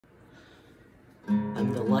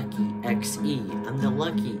I'm the lucky XE. I'm the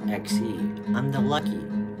lucky XE. I'm the lucky,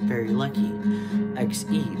 very lucky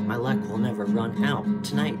XE. My luck will never run out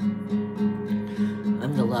tonight.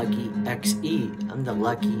 I'm the lucky XE. I'm the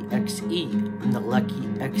lucky XE. I'm the lucky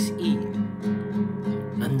XE.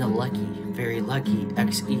 I'm the lucky, very lucky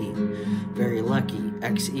XE. Very lucky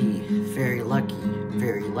XE. Very lucky,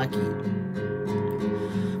 very lucky.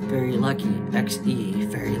 Very lucky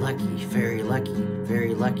XE. Very lucky, very lucky,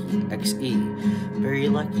 very lucky XE. Very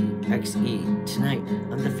lucky XE. Tonight,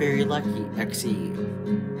 I'm the very lucky XE.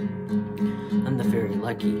 I'm the very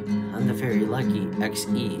lucky. I'm the very lucky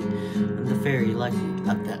XE. I'm the very lucky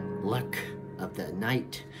of the luck of the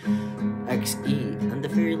night. XE. I'm the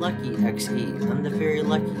very lucky XE. I'm the very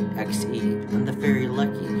lucky XE. I'm the very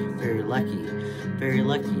lucky, very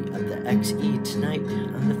lucky of the XE tonight.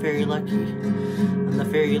 I'm the very lucky. I'm the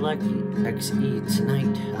very lucky XE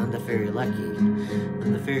tonight. I'm the very lucky.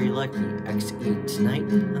 I'm the very lucky XE tonight.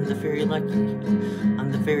 I'm the very lucky.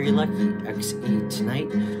 I'm the very lucky XE tonight.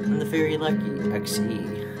 I'm the very lucky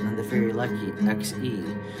XE. I'm the very lucky XE.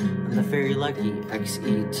 I'm the very lucky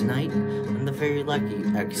XE tonight. I'm the very lucky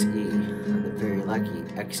XE. I'm the very lucky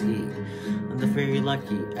XE. I'm the very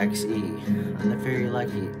lucky XE. I'm the very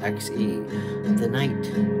lucky XE. The night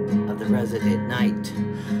of the resident night.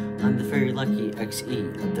 I'm the very lucky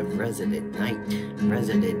XE of the resident night.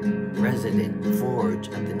 Resident forge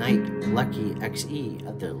of the night. Lucky XE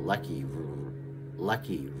of the lucky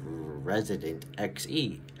resident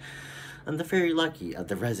XE. I'm the very lucky of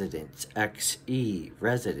the residents XE.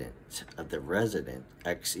 Residents of the resident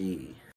XE.